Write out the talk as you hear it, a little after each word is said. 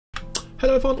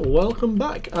Hello everyone, welcome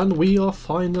back, and we are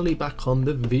finally back on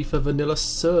the V for Vanilla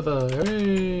server.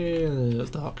 Hey, it's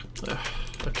dark.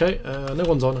 Okay, no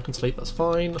one's on, I can sleep, that's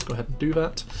fine, let's go ahead and do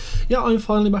that. Yeah, I'm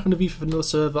finally back on the V for Vanilla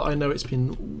server. I know it's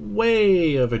been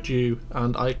way overdue,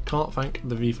 and I can't thank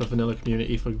the V for Vanilla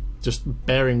community for just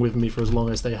bearing with me for as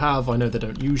long as they have. I know they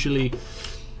don't usually.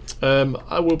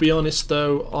 I will be honest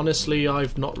though, honestly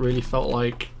I've not really felt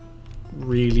like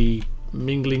really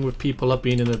mingling with people. I've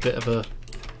been in a bit of a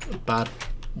bad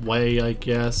way, I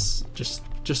guess. Just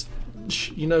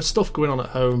you know, stuff going on at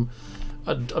home.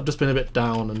 I've just been a bit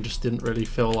down and just didn't really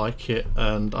feel like it,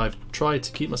 and I've tried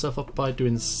to keep myself up by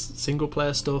doing single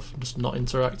player stuff, just not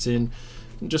interacting,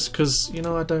 just because, you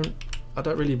know, I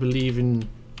don't really believe in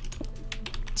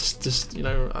just you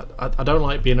know, I don't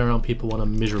like being around people when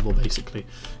I'm miserable, basically,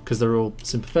 because they're all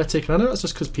sympathetic, and I know that's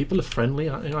just because people are friendly.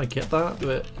 I get that,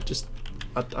 but just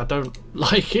I don't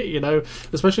like it, you know,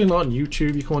 especially not on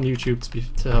YouTube. You come on YouTube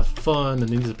to have fun, and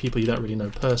these are people you don't really know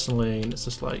personally, and it's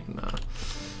just like, nah.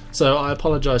 So I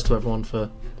apologise to everyone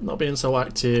for not being so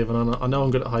active, and I know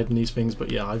I'm good at hiding these things, but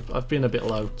yeah, I've been a bit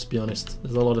low, to be honest.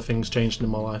 There's a lot of things changing in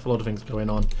my life, a lot of things going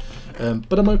on,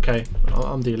 but I'm okay.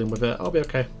 I'm dealing with it. I'll be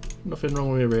okay. Nothing wrong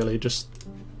with me really, just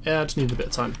yeah, I just need a bit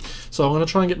of time. So I'm going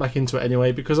to try and get back into it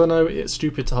anyway, because I know it's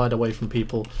stupid to hide away from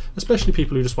people, especially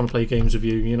people who just want to play games with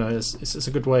you. You know, it's a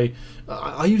good way.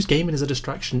 I use gaming as a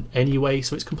distraction anyway,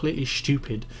 so it's completely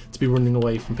stupid to be running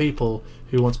away from people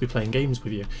who want to be playing games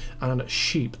with you. And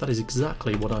sheep, that is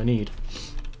exactly what I need.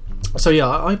 So yeah,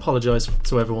 I apologise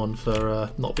to everyone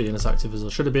for not being as active as I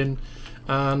should have been,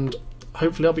 and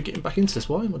hopefully I'll be getting back into this.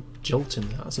 Why am I jolting?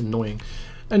 That's annoying.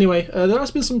 Anyway, there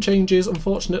has been some changes.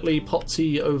 Unfortunately,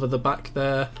 Pottsy over the back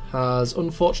there has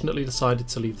unfortunately decided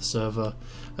to leave the server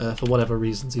for whatever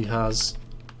reasons he has,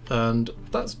 and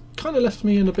that's kind of left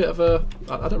me in a bit of a...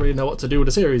 I don't really know what to do with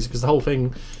the series, because the whole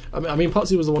thing... I mean,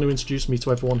 Pottsy was the one who introduced me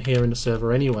to everyone here in the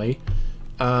server anyway,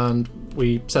 and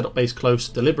we set up base close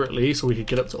deliberately so we could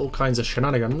get up to all kinds of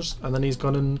shenanigans, and then he's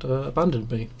gone and abandoned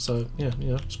me. So yeah,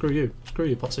 screw you,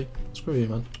 Pottsy, screw you,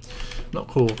 man, not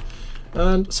cool.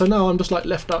 And so now I'm just like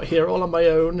left out here all on my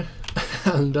own,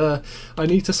 and I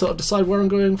need to sort of decide where I'm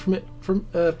going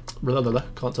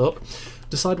can't talk.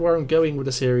 Decide where I'm going with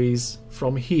the series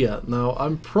from here. Now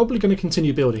I'm probably going to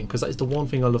continue building, because that is the one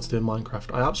thing I love to do in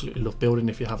Minecraft. I absolutely love building,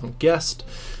 if you haven't guessed.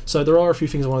 So there are a few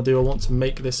things I want to do. I want to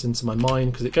make this into my mine,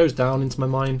 because it goes down into my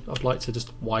mine. I'd like to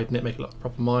just widen it, make it like a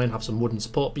proper mine, have some wooden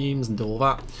support beams and do all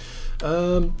that.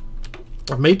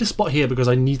 I've made this spot here because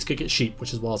I need to get sheep,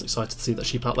 which is why I was excited to see that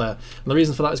sheep out there. And the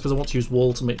reason for that is because I want to use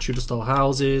wool to make Tudor style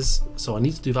houses, so I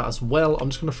need to do that as well. I'm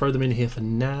just going to throw them in here for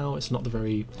now. It's not a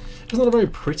very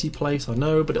pretty place, I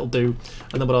know, but it'll do.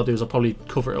 And then what I'll do is I'll probably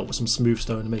cover it up with some smooth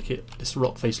stone and make this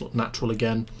rock face look natural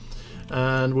again.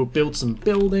 And we'll build some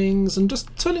buildings and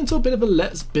just turn into a bit of a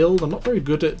let's build. I'm not very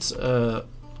good at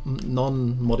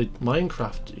non-modded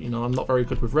Minecraft, you know. I'm not very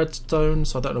good with redstone,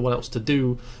 so I don't know what else to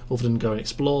do other than go and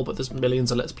explore, but there's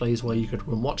millions of let's plays where you could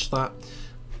go and watch that.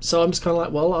 So I'm just kind of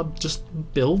like, well, I'll just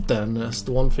build then. That's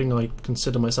the one thing I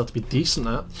consider myself to be decent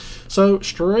at. So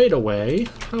straight away,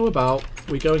 how about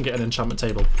we go and get an enchantment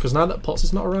table, because now that Potts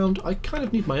is not around, I kind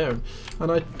of need my own,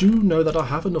 and I do know that I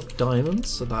have enough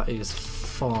diamonds, so that is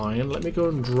fine. Let me go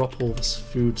and drop all this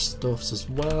food stuffs as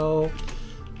well.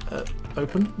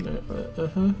 Open.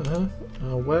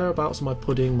 Whereabouts am I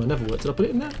putting my nether wart? Did I put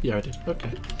it in there? Yeah, I did.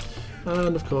 Okay.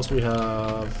 And of course we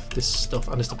have this stuff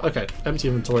and this stuff. Okay, empty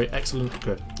inventory. Excellent.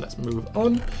 Good. Let's move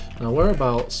on. Now,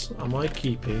 whereabouts am I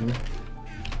keeping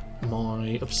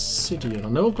my obsidian? I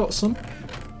know I've got some.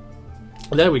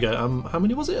 There we go. How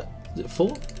many was it? Is it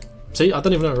 4? See, I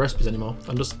don't even know the recipes anymore.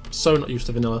 I'm just so not used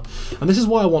to vanilla. And this is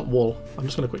why I want wool. I'm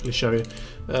just going to quickly show you.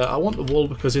 I want the wool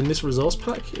because in this resource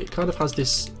pack, it kind of has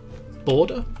this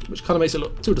border, which kind of makes it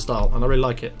look Tudor style, and I really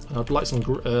like it. And I'd like some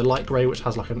light grey, which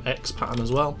has like an X pattern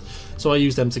as well. So I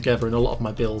use them together in a lot of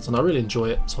my builds, and I really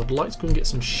enjoy it. So I'd like to go and get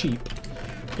some sheep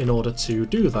in order to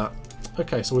do that.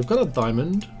 Okay, so we've got a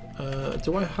diamond.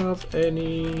 Do I have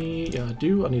any? Yeah, I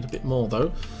do. I need a bit more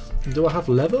though. Do I have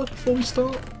leather before we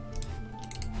start?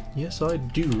 Yes, I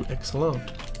do.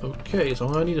 Excellent. Okay,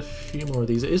 so I need a few more of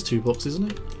these. It is 2 books,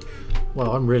 isn't it?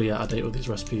 Wow, I'm really out of date with these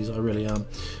recipes. I really am.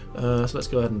 So let's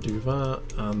go ahead and do that,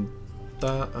 and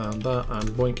that, and that, and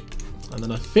boink. And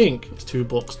then I think it's 2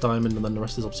 books, diamond, and then the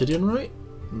rest is obsidian, right?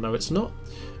 No, it's not.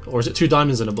 Or is it 2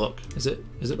 diamonds in a book? Is it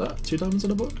that? 2 diamonds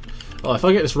in a book? Oh, if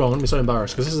I get this wrong, I'm going to be so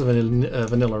embarrassed, because this is a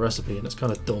vanilla recipe, and it's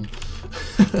kind of dumb.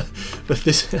 But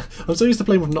this, I'm so used to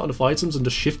playing with not enough items and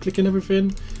just shift clicking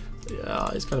everything. Yeah,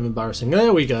 it's kind of embarrassing.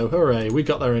 There we go. Hooray, we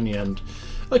got there in the end.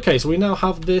 Okay, so we now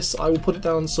have this. I will put it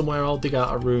down somewhere. I'll dig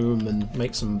out a room and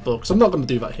make some books. I'm not going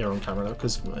to do that here on camera though,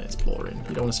 because it's boring.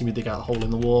 You don't want to see me dig out a hole in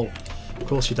the wall. Of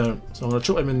course you don't. So I'm going to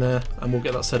chuck him in there and we'll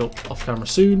get that set up off camera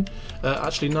soon.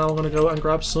 Actually, now I'm going to go and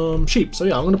grab some sheep. So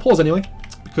yeah, I'm going to pause anyway,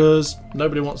 because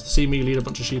nobody wants to see me lead a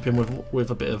bunch of sheep in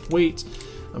with a bit of wheat.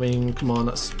 I mean, come on,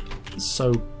 that's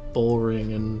so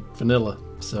boring and vanilla.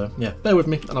 So yeah, bear with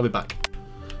me and I'll be back.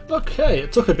 Okay,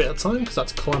 it took a bit of time because I had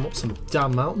to climb up some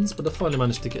damn mountains, but I finally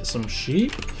managed to get some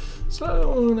sheep. So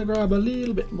I'm going to grab a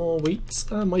little bit more wheat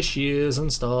and my shears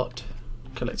and start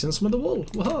collecting some of the wool.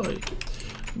 Why?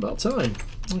 About time.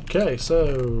 Okay,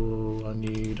 so I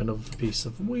need another piece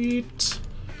of wheat.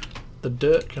 The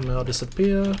dirt can now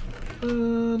disappear.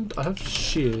 And I have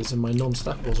shears in my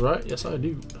non-stackables, right? Yes, I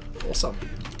do. Awesome.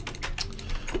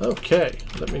 Okay,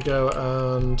 let me go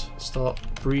and start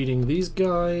breeding these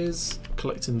guys,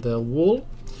 collecting their wool,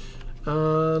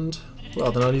 and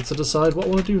well, then I need to decide what I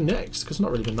want to do next, because it's not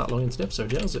really been that long into the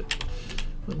episode yet, has it?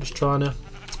 I'm just trying to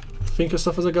think of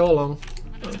stuff as I go along.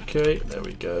 Okay, there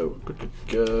we go. Good, good,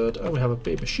 good. And we have a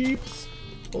baby sheep.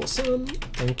 Awesome.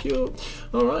 Thank you.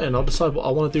 Alright, and I'll decide what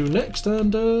I want to do next,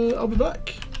 and I'll be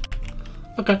back.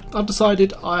 Okay, I've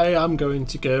decided I am going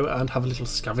to go and have a little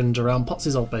scavenge around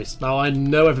Pottsy's old base. Now, I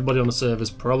know everybody on the server's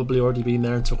probably already been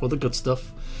there and took all the good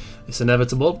stuff. It's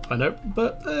inevitable, I know,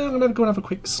 but I'm going to go and have a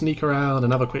quick sneak around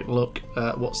and have a quick look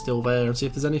at what's still there and see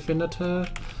if there's anything that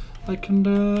I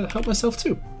can help myself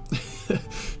to.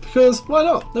 Because why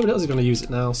not? Nobody else is going to use it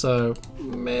now, so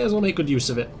may as well make good use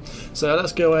of it. So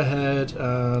let's go ahead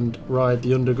and ride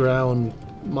the underground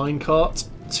minecart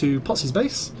to Potsy's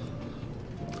base.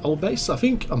 Old base.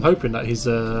 I'm hoping that his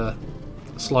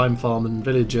slime farm and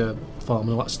villager farm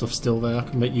and all that stuff's still there. I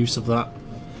can make use of that.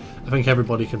 I think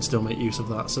everybody can still make use of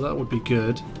that, so that would be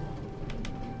good.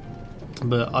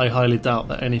 But I highly doubt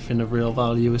that anything of real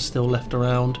value is still left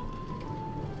around.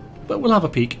 But we'll have a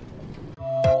peek.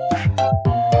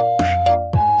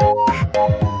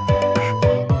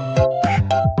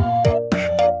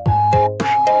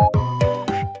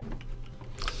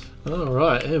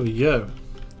 Alright, here we go.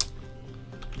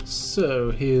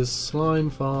 So his slime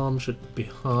farm should be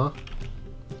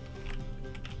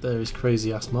there is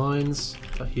crazy ass mines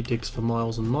that he digs for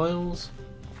miles and miles.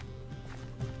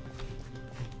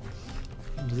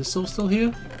 Is this all still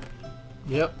here?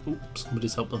 Yep. Oops,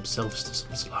 somebody's helped themselves to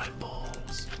some slime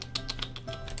balls.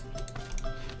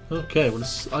 Okay, well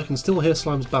I can still hear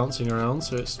slimes bouncing around,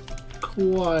 so it's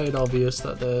quite obvious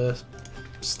that they're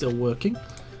still working.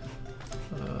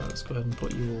 Let's go ahead and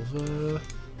put you all there.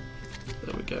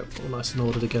 There we go, all nice and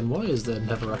ordered again. Why is there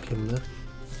netherrack in there?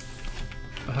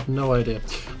 I have no idea.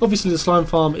 Obviously the slime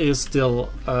farm is still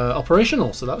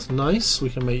operational, so that's nice. We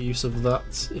can make use of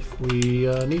that if we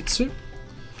need to.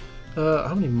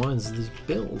 How many mines does he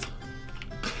build?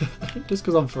 It just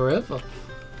goes on forever.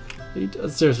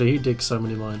 Seriously, he digs so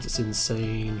many mines, it's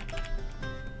insane.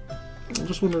 I'm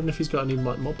just wondering if he's got any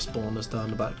mob spawners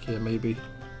down the back here, maybe.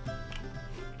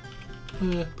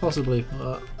 Yeah, possibly.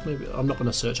 Maybe I'm not going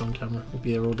to search on camera. We'll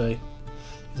be here all day.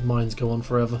 His mines go on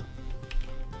forever.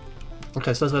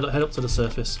 Okay, so let's head up to the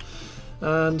surface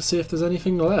and see if there's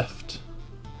anything left.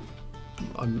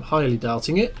 I'm highly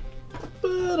doubting it,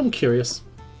 but I'm curious.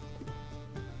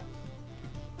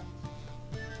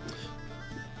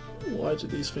 Why do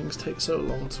these things take so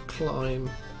long to climb?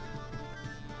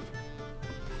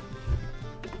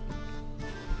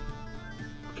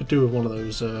 I could do with one of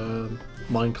those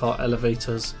minecart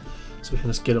elevators, so we can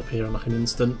just get up here in like an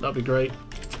instant. That'd be great.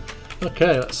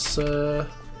 Okay, let's.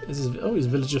 His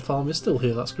villager farm is still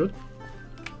here. That's good.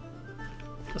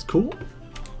 That's cool.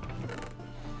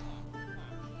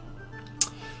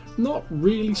 Not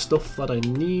really stuff that I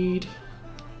need.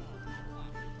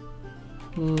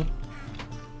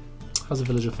 How's the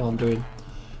villager farm doing?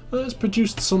 It's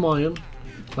produced some iron.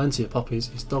 Plenty of poppies.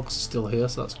 His dogs are still here,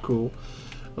 so that's cool.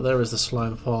 But there is the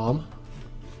slime farm.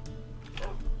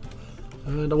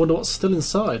 And I wonder what's still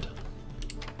inside.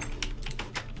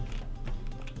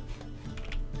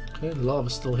 Okay, the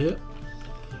lava's still here.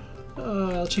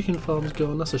 Chicken farm's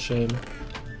gone, that's a shame.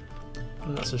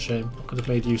 That's a shame. I could have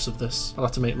made use of this. I'll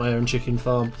have to make my own chicken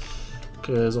farm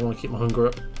because I want to keep my hunger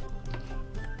up.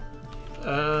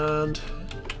 And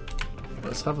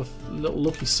let's have a little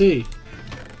looky see.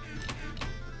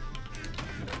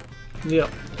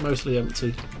 Yep, mostly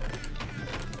empty.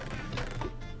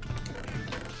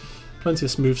 Plenty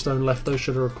of smooth stone left though,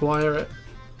 should I require it.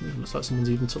 Looks like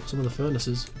someone's even took some of the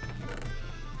furnaces.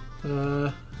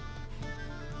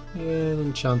 Yeah,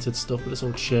 enchanted stuff, but it's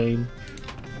all chain.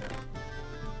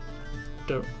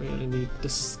 Don't really need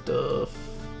this stuff.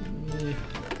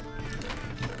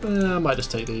 I might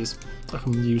just take these. I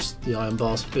can use the iron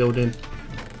bars for building.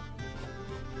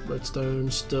 Redstone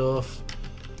stuff.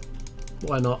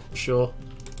 Why not? Sure.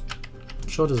 I'm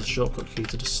sure there's a shortcut key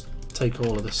to just take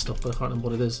all of this stuff, but I can't remember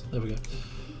what it is. There we go.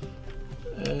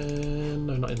 And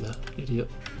no, not in there. Idiot.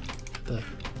 There.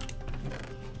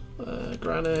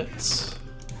 Granite.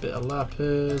 Bit of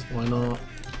lapis. Why not?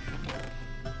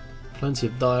 Plenty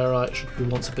of diorite should we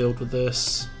want to build with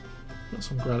this. Got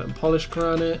some granite and polished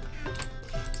granite.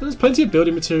 So there's plenty of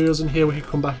building materials in here we can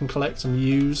come back and collect and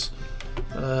use.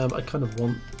 I kind of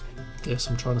want this.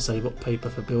 I'm trying to save up paper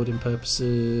for building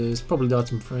purposes. Probably the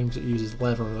item frames that uses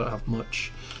leather. I don't have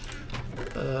much.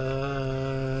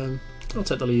 I'll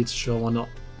take the leads. Sure, why not?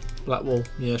 Black wool.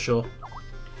 Yeah, sure.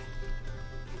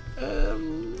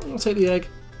 I'll take the egg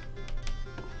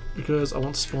because I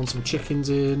want to spawn some chickens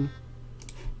in.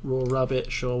 Raw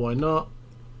rabbit. Sure, why not?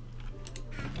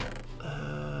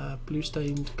 Blue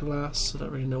stained glass. I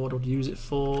don't really know what I'd use it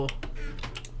for.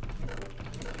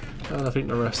 And I think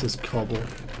the rest is cobble.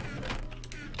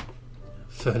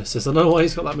 Furnaces. I don't know why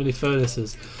he's got that many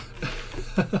furnaces.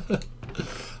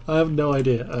 I have no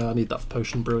idea. I need that for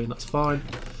potion brewing, that's fine.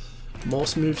 More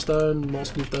smooth stone, well,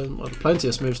 plenty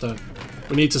of smooth stone.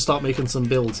 We need to start making some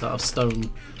builds out of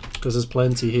stone because there's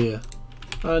plenty here.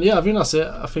 And yeah, I think that's it.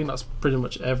 I think that's pretty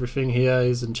much everything here.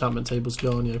 His enchantment table's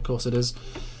gone, yeah, of course it is.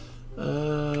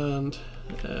 And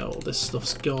yeah, all this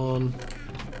stuff's gone.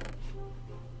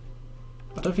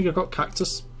 I don't think I've got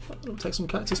cactus. I'll take some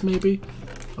cactus maybe.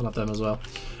 I'll have them as well.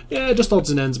 Yeah, just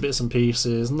odds and ends, bits and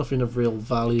pieces. Nothing of real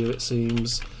value it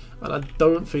seems. And I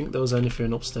don't think there was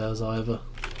anything upstairs either.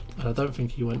 And I don't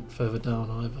think he went further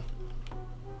down either.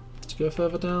 Did he go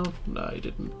further down? No, he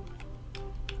didn't.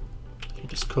 He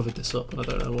just covered this up and I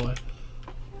don't know why.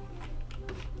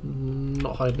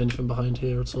 Not hiding anything behind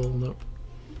here at all, no.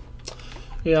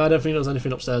 Yeah, I don't think there was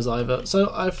anything upstairs either.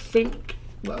 So I think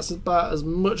that's about as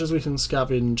much as we can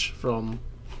scavenge from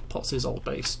Pottsy's old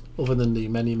base, other than the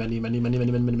many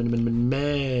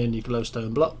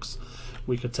glowstone blocks.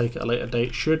 We could take at a later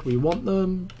date should we want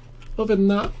them. Other than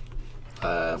that,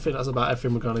 I think that's about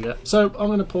everything we're going to get. So I'm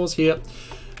going to pause here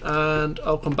and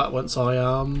I'll come back once I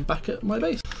am back at my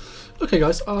base. Okay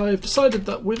guys, I've decided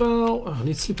that without... I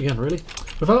need to sleep again really.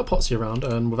 Without Pottsy around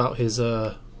and without his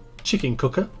chicken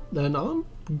cooker, then I'm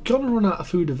going to run out of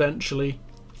food eventually.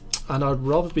 And I'd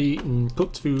rather be eating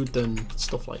cooked food than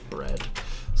stuff like bread.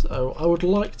 So I would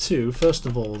like to, first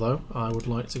of all though, I would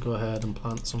like to go ahead and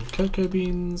plant some cocoa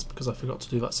beans because I forgot to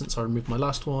do that since I removed my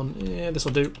last one. Yeah, this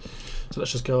will do. So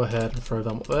let's just go ahead and throw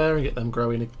them up there and get them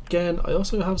growing again. I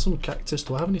also have some cactus.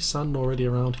 Do I have any sand already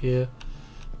around here?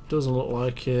 Doesn't look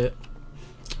like it.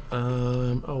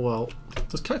 Oh well.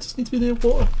 Does cactus need to be near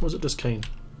water or is it just cane?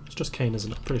 It's just cane,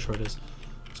 isn't it? I'm pretty sure it is.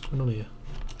 What's going on here?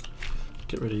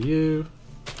 Get rid of you.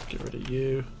 Get rid of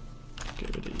you.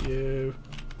 Get rid of you.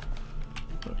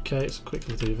 Okay, so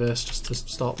quickly do this just to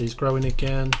start these growing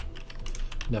again.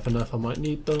 Never know if I might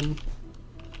need them.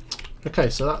 Okay,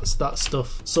 so that's that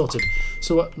stuff sorted.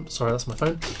 So what? Sorry, that's my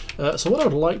phone. So what I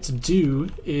would like to do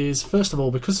is, first of all,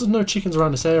 because there's no chickens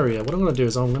around this area, what I'm going to do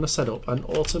is I'm going to set up an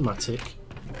automatic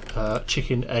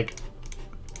chicken egg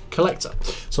collector,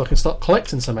 so I can start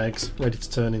collecting some eggs ready to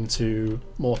turn into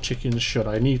more chickens should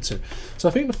I need to. So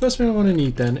I think the first thing I'm going to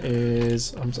need then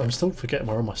is, I'm still forgetting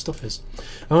where all my stuff is.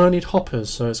 I'm going to need hoppers,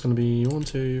 so it's going to be 1,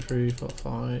 2, 3, 4,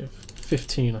 5,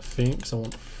 15 I think, so I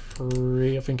want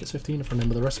 3, I think it's 15 if I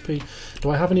remember the recipe. Do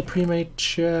I have any pre-made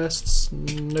chests?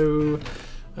 No.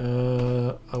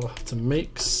 I will have to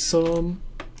make some.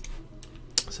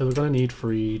 So we're going to need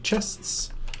 3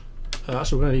 chests.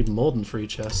 Actually, we're going to need more than 3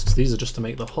 chests. These are just to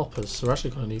make the hoppers, so we're actually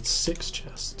going to need 6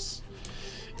 chests.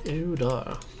 Ew,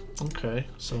 da. Okay,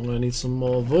 so I'm going to need some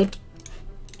more wood.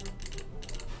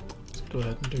 Let's go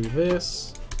ahead and do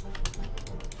this.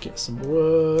 Get some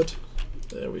wood.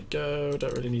 There we go.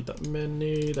 Don't really need that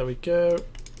many. There we go.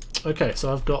 Okay,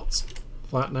 so I've got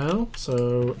that now.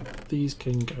 So these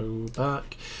can go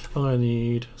back. I'm going to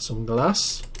need some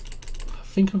glass. I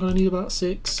think I'm going to need about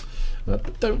 6. I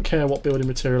don't care what building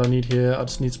material I need here, I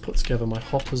just need to put together my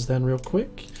hoppers then real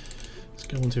quick. Let's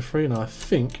go 1, 2, 3, and I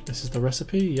think this is the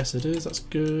recipe. Yes it is, that's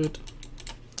good.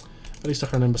 At least I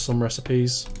can remember some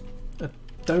recipes. I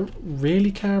don't really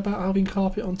care about having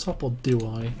carpet on top, or do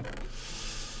I?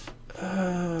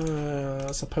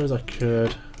 I suppose I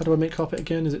could. How do I make carpet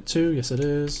again? Is it 2? Yes it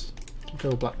is.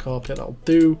 Go black carpet, that'll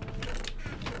do.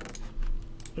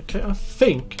 Okay, I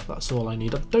think that's all I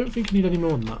need. I don't think I need any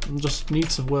more than that. I just need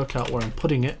to work out where I'm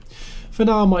putting it. For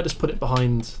now I might just put it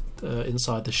behind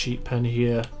inside the sheep pen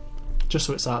here, just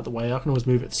so it's out of the way. I can always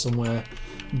move it somewhere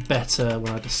better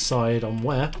when I decide on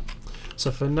where.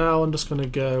 So for now I'm just going to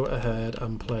go ahead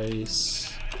and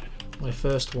place my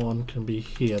first one can be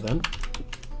here then.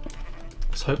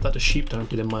 Let's hope that the sheep don't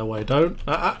get in my way. Don't.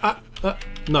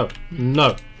 No.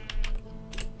 No.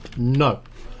 No.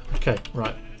 Okay,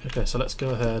 right. Okay, so let's go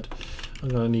ahead. I'm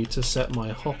going to need to set my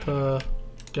hopper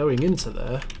going into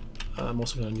there. I'm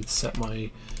also going to need to set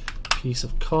my piece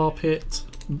of carpet.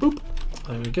 Boop.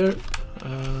 There we go.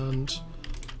 And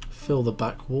fill the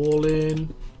back wall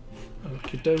in.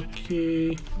 Okie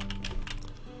dokie.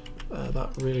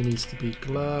 That really needs to be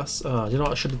glass. You know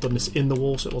what, I should have done this in the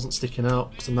wall so it wasn't sticking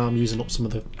out, so now I'm using up some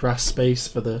of the grass space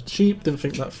for the sheep. Didn't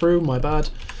think that through, my bad.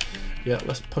 Yeah,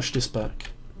 let's push this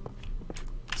back.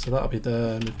 So that'll be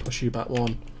there, and we push you back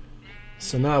one.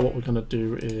 So now what we're going to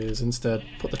do is instead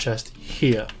put the chest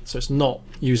here, so it's not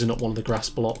using up one of the grass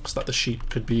blocks that the sheep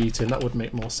could be eating. That would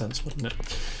make more sense, wouldn't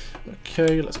it?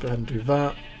 Okay, let's go ahead and do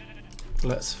that. I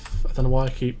don't know why I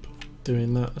keep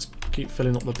doing that. Let's keep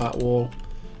filling up the back wall.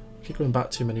 Keep going back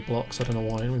too many blocks, I don't know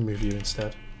why. Let me move you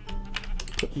instead.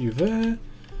 Put you there.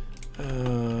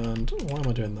 And why am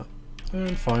I doing that?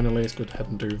 And finally, let's go ahead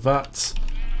and do that.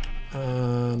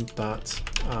 And that.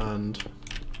 And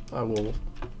I will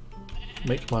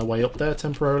make my way up there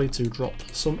temporarily to drop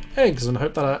some eggs and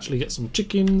hope that I actually get some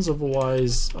chickens,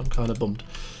 otherwise I'm kind of bummed.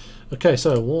 Okay,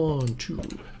 so 1, 2,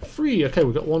 3. Okay,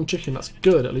 we've got 1 chicken, that's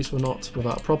good. At least we're not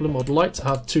without a problem. I'd like to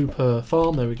have 2 per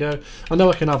farm, there we go. I know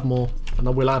I can have more, and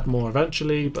I will add more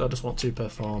eventually, but I just want 2 per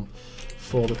farm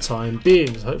for the time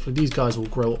being. So hopefully these guys will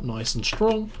grow up nice and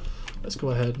strong. Let's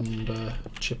go ahead and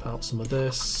chip out some of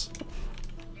this.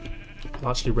 I'll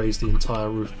actually raise the entire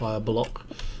roof by a block,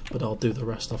 but I'll do the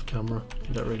rest off camera.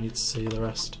 You don't really need to see the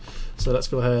rest. So let's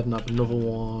go ahead and have another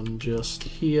one just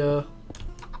here.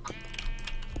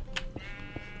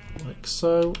 Like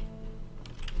so.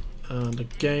 And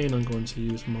again I'm going to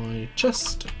use my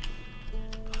chest,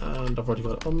 and I've already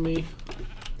got it on me.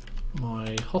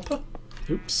 My hopper.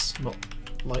 Oops, not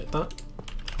like that.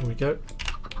 There we go.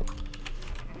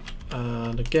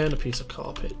 And again a piece of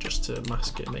carpet just to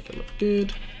mask it, make it look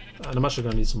good. And I'm actually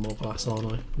going to need some more glass,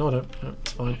 aren't I? No, I don't. No,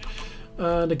 it's fine.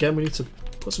 And again, we need to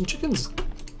put some chickens.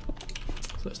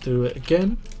 So let's do it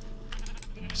again.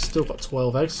 Still got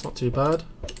 12 eggs, not too bad.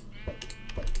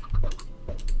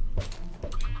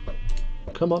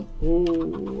 Come on.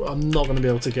 Ooh, I'm not going to be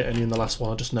able to get any in the last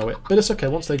one, I just know it. But it's okay,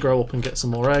 once they grow up and get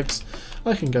some more eggs,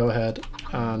 I can go ahead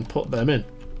and put them in.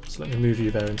 So let me move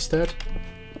you there instead.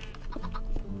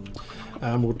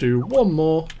 And we'll do one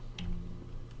more.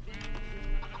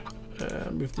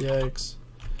 Move the eggs,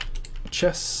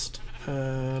 chest,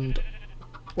 and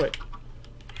wait.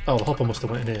 Oh, the hopper must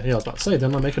have went in here. Yeah, I was about to say,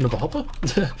 didn't I make another hopper?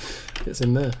 It's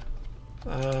in there.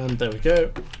 And there we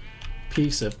go.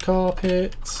 Piece of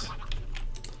carpet,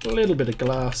 a little bit of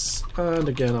glass, and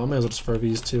again, I may as well just throw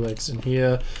these 2 eggs in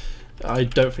here. I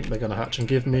don't think they're going to hatch and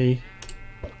give me.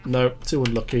 No, too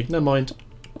unlucky. Never mind.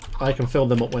 I can fill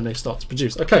them up when they start to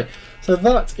produce. Okay, so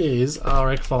that is our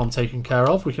egg farm taken care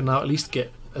of. We can now at least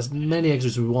get as many eggs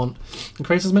as we want and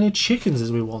create as many chickens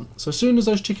as we want. So as soon as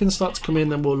those chickens start to come in,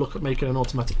 then we'll look at making an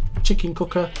automatic chicken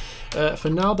cooker. For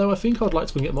now though, I think I'd like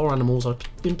to go and get more animals. I'd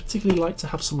in particularly like to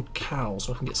have some cows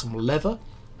so I can get some leather.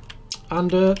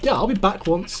 And yeah, I'll be back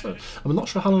once. I'm not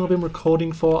sure how long I've been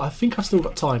recording for. I think I've still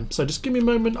got time, so just give me a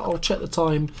moment, I'll check the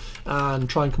time and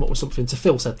try and come up with something to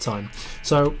fill said time.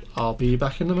 So I'll be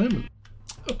back in a moment.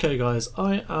 Okay guys,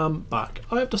 I am back.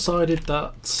 I've decided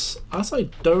that as I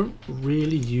don't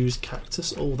really use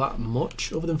cactus all that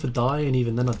much, other than for dye, and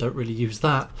even then I don't really use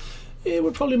that, it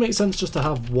would probably make sense just to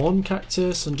have 1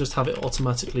 cactus and just have it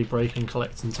automatically break and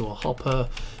collect into a hopper,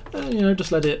 and you know,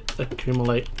 just let it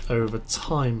accumulate over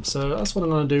time. So that's what I'm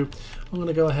going to do. I'm going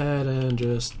to go ahead and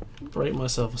just break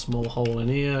myself a small hole in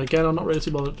here. Again, I'm not really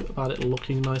too bothered about it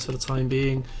looking nice for the time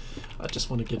being. I just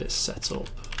want to get it set up.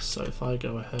 So if I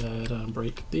go ahead and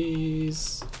break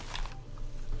these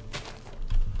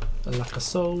like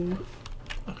so,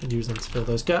 I can use them to fill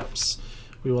those gaps.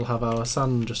 We will have our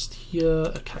sand just here,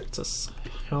 a cactus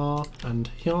here and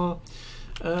here,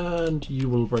 and you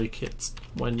will break it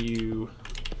when you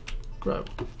grow.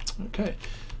 Okay,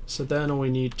 so then all we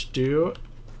need to do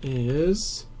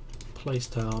is place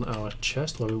down our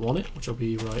chest where we want it, which will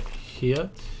be right here.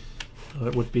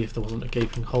 It would be if there wasn't a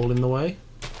gaping hole in the way.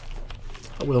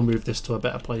 I will move this to a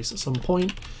better place at some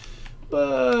point,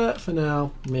 but for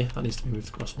now, meh, that needs to be moved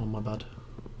across one, my bad.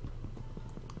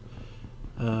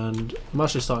 And I'm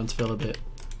actually starting to feel a bit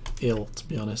ill, to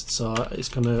be honest, so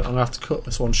I'm gonna have to cut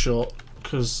this one short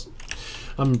because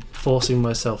I'm forcing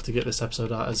myself to get this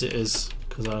episode out as it is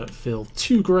because I don't feel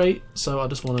too great. So I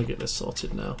just want to get this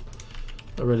sorted now.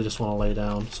 I really just want to lay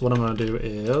down. So what I'm going to do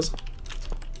is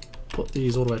put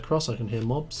these all the way across so I can hear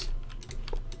mobs.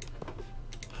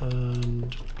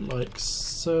 And like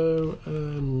so,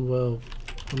 and well,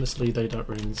 honestly they don't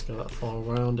really need to go that far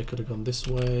around. They could have gone this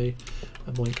way,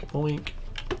 a boink, a boink,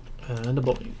 and a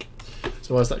boink.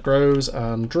 So as that grows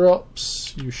and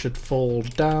drops, you should fall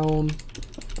down.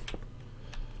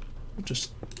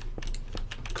 Just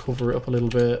cover it up a little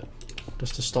bit,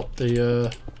 just to stop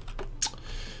the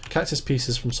cactus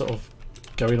pieces from sort of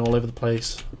going all over the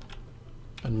place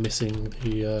and missing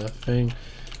the thing.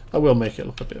 I will make it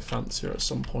look a bit fancier at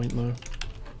some point though.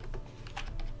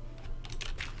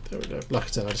 There we go. Like I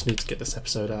said, I just need to get this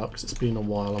episode out because it's been a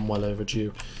while. I'm well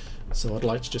overdue. So I'd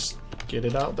like to just get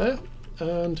it out there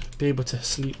and be able to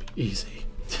sleep easy.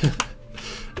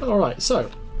 Alright, so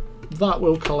that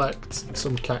will collect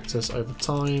some cactus over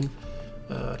time.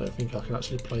 I don't think I can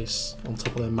actually place on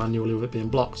top of them manually with it being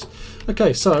blocked.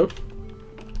 Okay, so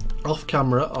off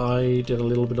camera I did a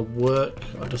little bit of work.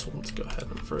 I just want to go ahead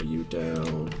and throw you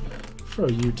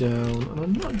down, and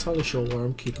I'm not entirely sure where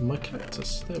I'm keeping my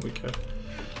cactus. There we go.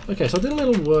 Okay, so I did a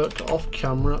little work off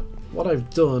camera. What I've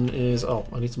done is, oh,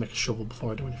 I need to make a shovel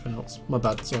before I do anything else. My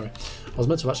bad, sorry. I was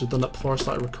meant to have actually done that before I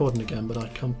started recording again, but I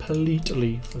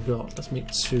completely forgot. Let's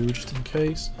make 2 just in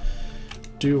case.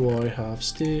 Do I have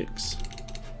sticks?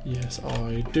 Yes,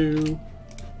 I do.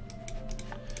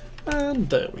 And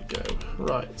there we go.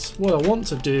 Right, what I want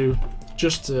to do,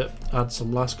 just to add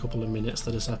some last couple of minutes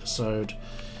to this episode,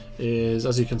 is,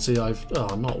 as you can see, I've,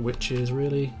 oh, not witches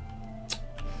really.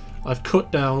 I've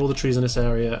cut down all the trees in this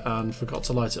area and forgot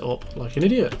to light it up like an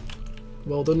idiot.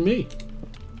 Well done me.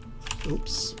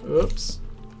 Oops, oops.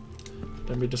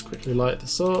 Let me just quickly light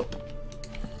this up.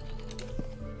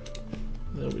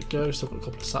 There we go, still got a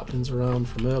couple of saplings around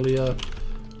from earlier.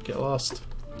 Get lost,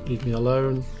 leave me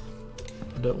alone.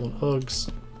 I don't want hugs.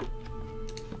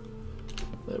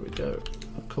 There we go.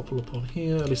 A couple up on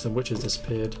here. At least the witches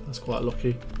disappeared. That's quite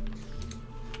lucky.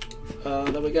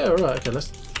 There we go. Right. Okay.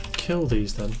 Let's kill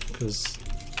these then, because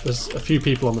there's a few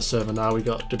people on the server now. We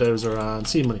got Dodoza and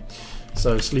Sea Money,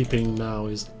 so sleeping now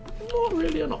is not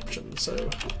really an option. So,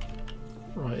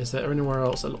 right. Is there anywhere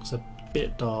else that looks a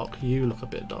bit dark? You look a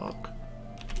bit dark.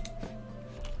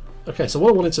 Okay. So what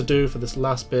I wanted to do for this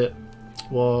last bit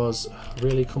was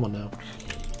really, come on now,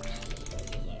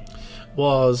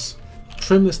 was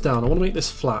trim this down. I want to make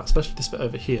this flat, especially this bit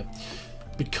over here,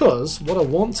 because what I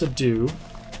want to do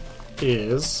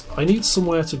is I need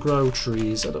somewhere to grow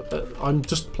trees. I'm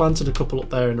just planted a couple up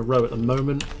there in a row at the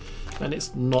moment, and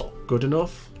it's not good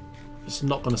enough. It's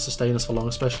not going to sustain us for long,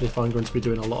 especially if I'm going to be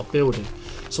doing a lot of building.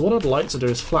 So what I'd like to do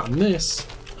is flatten this,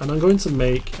 and I'm going to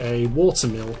make a water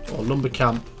mill or lumber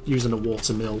camp using a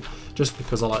water mill, just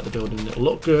because I like the building and it'll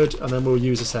look good, and then we'll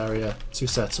use this area to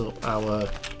set up our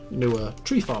newer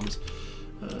tree farms.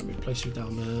 Let me place you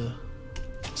down there.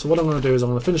 So what I'm going to do is I'm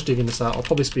going to finish digging this out. I'll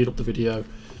probably speed up the video,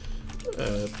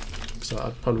 so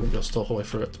I probably won't be able to talk all the way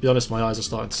through it. To be honest, my eyes are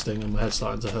starting to sting and my head's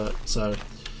starting to hurt, so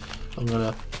I'm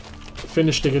going to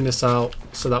finish digging this out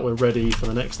so that we're ready for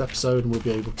the next episode and we'll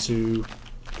be able to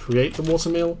create the water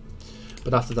mill.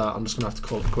 But after that, I'm just going to have to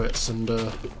call it quits and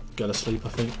go to sleep, I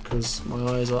think, because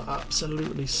my eyes are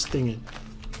absolutely stinging.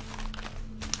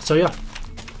 So yeah,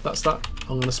 that's that.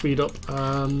 I'm going to speed up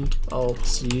and I'll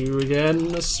see you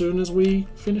again as soon as we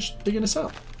finish digging this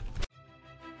out.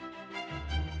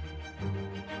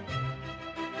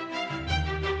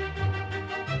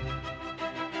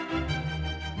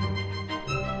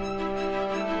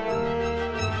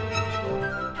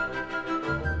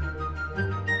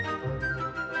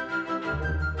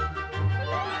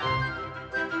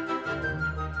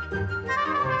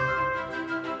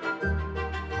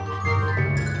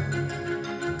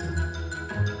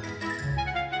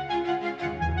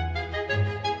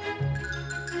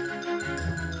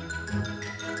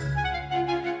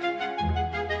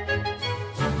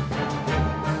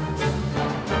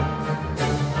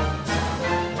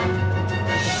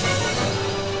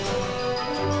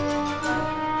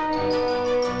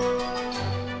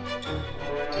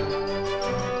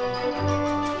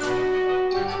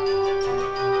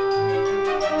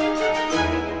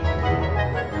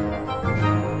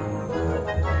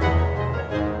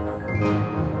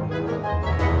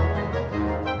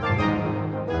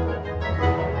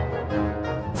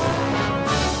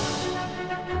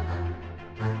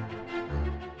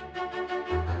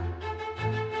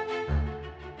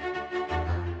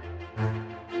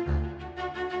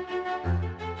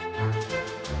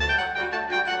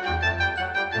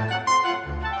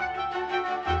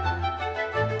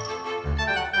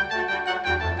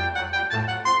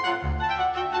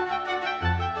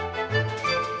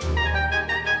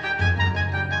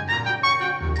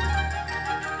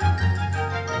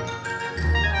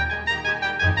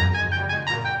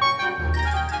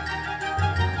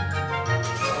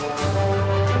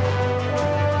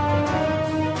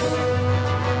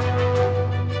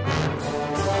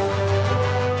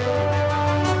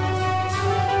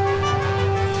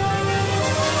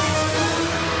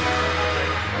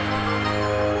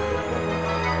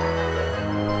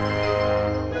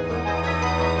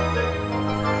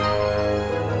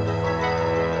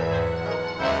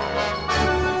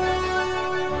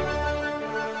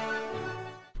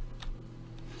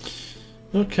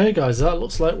 Okay guys, that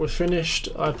looks like we're finished.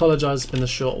 I apologise, it's been a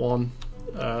short one.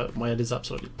 My head is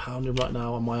absolutely pounding right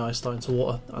now and my eyes starting to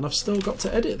water, and I've still got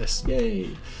to edit this. Yay!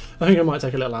 I think I might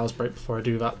take a little hour's break before I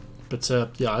do that. But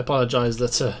yeah, I apologise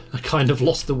that I kind of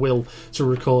lost the will to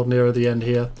record nearer the end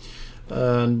here.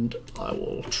 And I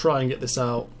will try and get this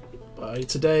out by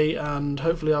today, and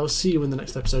hopefully I will see you in the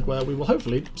next episode where we will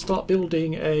hopefully start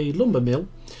building a lumber mill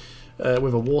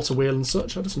with a water wheel and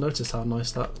such. I just noticed how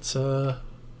nice that...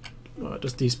 oh, it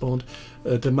just despawned.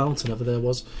 The mountain over there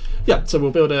was. Yeah, so we'll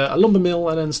build a lumber mill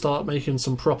and then start making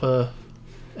some proper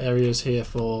areas here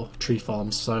for tree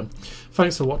farms. So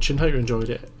thanks for watching, hope you enjoyed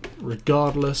it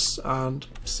regardless, and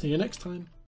see you next time.